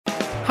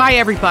Hi,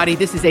 everybody.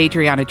 This is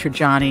Adriana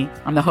Trajani.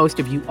 I'm the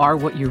host of You Are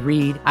What You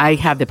Read. I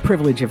have the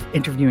privilege of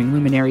interviewing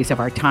luminaries of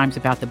our times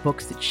about the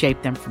books that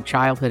shaped them from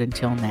childhood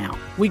until now.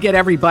 We get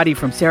everybody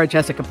from Sarah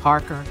Jessica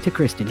Parker to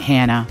Kristen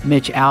Hanna,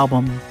 Mitch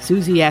Albom,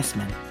 Susie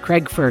Essman,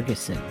 Craig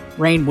Ferguson,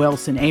 Rainn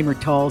Wilson, Amor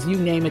Tolls, you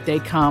name it, they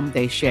come,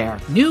 they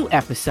share. New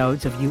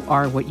episodes of You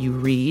Are What You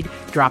Read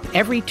drop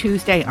every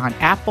Tuesday on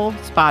Apple,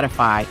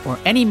 Spotify, or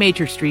any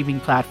major streaming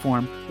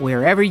platform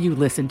wherever you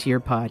listen to your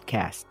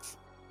podcasts.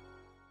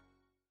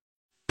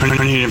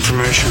 I need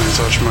information. I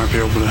thought you might be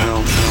able to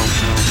help.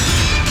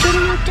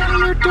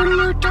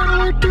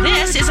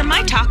 This is a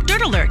My Talk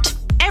Dirt Alert.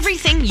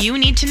 Everything you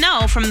need to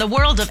know from the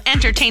world of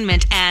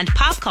entertainment and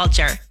pop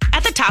culture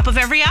at the top of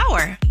every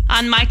hour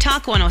on My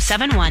Talk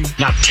 107.1.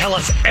 Now tell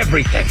us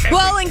everything.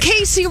 Well, in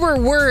case you were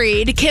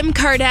worried, Kim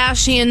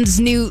Kardashian's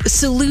new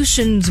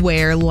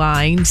solutionwear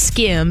line,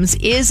 SKIMS,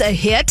 is a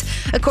hit.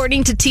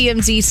 According to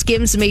TMZ,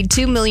 SKIMS made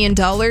 $2 million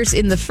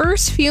in the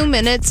first few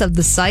minutes of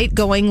the site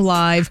going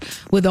live,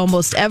 with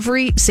almost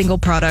every single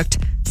product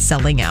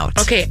selling out.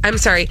 Okay, I'm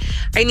sorry.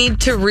 I need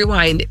to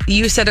rewind.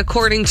 You said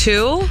according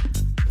to...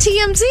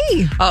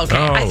 TMZ. Oh, okay.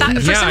 I thought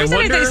for some reason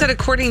I thought you said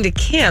according to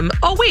Kim.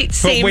 Oh, wait,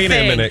 same thing. But wait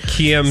a minute.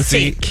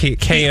 KMZ.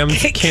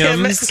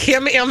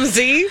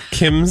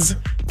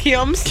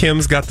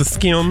 Kim's got the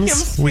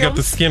skims. We got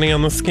the skinny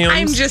on the skims.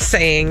 I'm just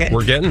saying.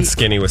 We're getting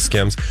skinny with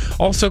skims.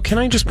 Also, can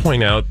I just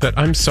point out that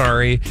I'm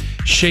sorry,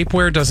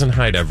 shapewear doesn't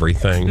hide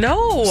everything.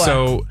 No.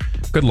 So,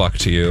 good luck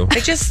to you. I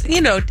just,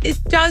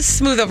 it does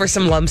smooth over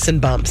some lumps and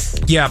bumps.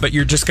 Yeah, but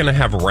you're just going to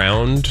have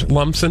round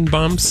lumps and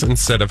bumps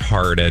instead of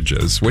hard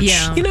edges, which,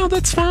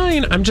 that's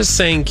fine. I'm just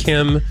saying,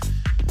 Kim.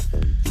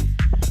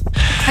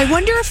 I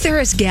wonder if they're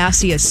as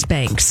gassy as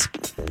Spanx.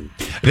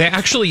 They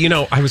actually,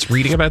 I was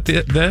reading about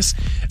this,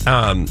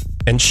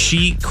 and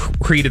she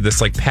created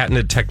this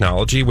patented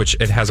technology, which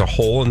it has a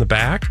hole in the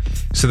back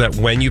so that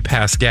when you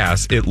pass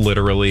gas, it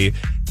literally,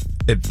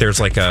 there's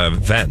like a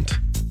vent.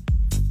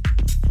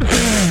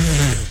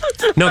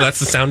 No, that's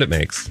the sound it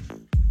makes.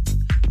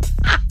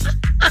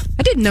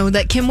 I didn't know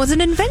that Kim was an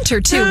inventor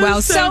too.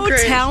 Wow, so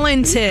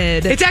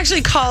talented. It's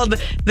actually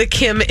called the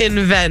Kim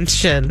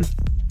invention.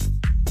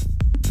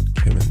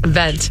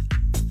 Vent.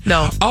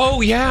 No.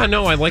 Oh, yeah.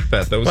 No, I like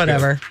that. That was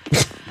whatever.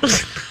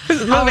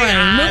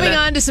 Moving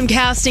on to some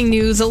casting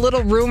news. A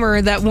little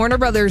rumor that Warner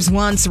Brothers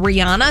wants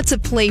Rihanna to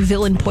play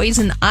villain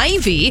Poison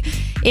Ivy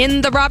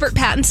in the Robert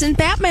Pattinson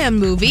Batman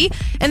movie.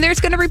 And there's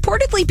going to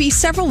reportedly be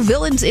several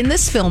villains in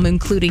this film,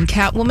 including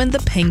Catwoman, the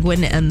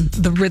Penguin, and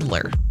the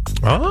Riddler.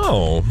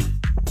 Oh.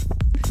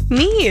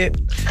 Neat.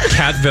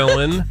 Cat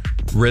villain,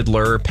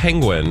 Riddler,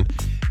 Penguin.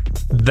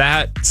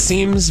 That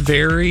seems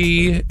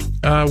very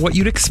what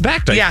you'd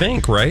expect, I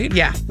think, right?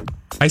 Yeah.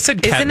 I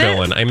said cat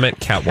villain. I meant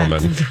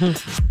Catwoman.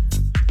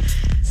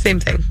 Same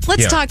thing.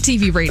 Let's talk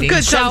TV ratings.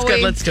 Good, sounds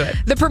good. Let's do it.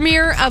 The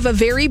premiere of A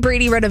Very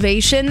Brady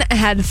Renovation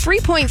had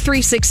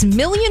 3.36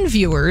 million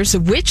viewers,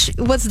 which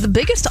was the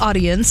biggest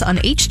audience on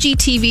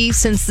HGTV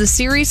since the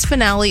series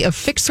finale of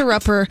Fixer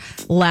Upper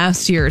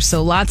last year.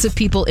 So lots of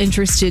people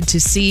interested to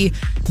see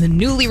the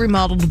newly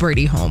remodeled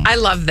Brady home. I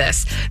love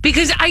this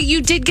because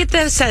you did get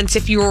the sense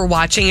if you were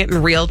watching it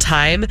in real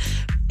time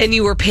and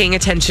you were paying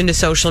attention to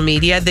social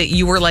media that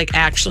you were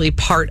actually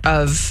part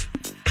of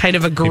kind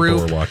of a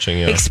group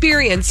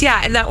experience.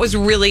 Yeah, and that was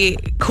really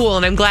cool.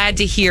 And I'm glad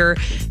to hear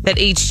that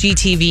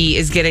HGTV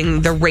is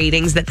getting the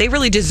ratings that they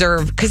really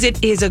deserve because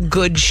it is a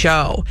good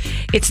show.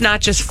 It's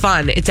not just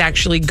fun. It's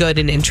actually good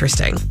and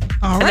interesting.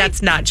 All right. And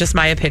that's not just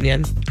my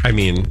opinion. I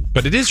mean,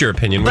 but it is your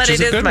opinion, which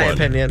is a good one. But it is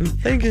my opinion.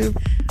 Thank you.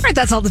 All right,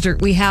 that's all the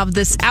dirt we have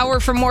this hour.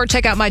 For more,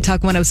 check out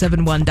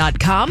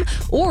mytalk1071.com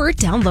or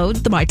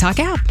download the MyTalk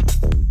app.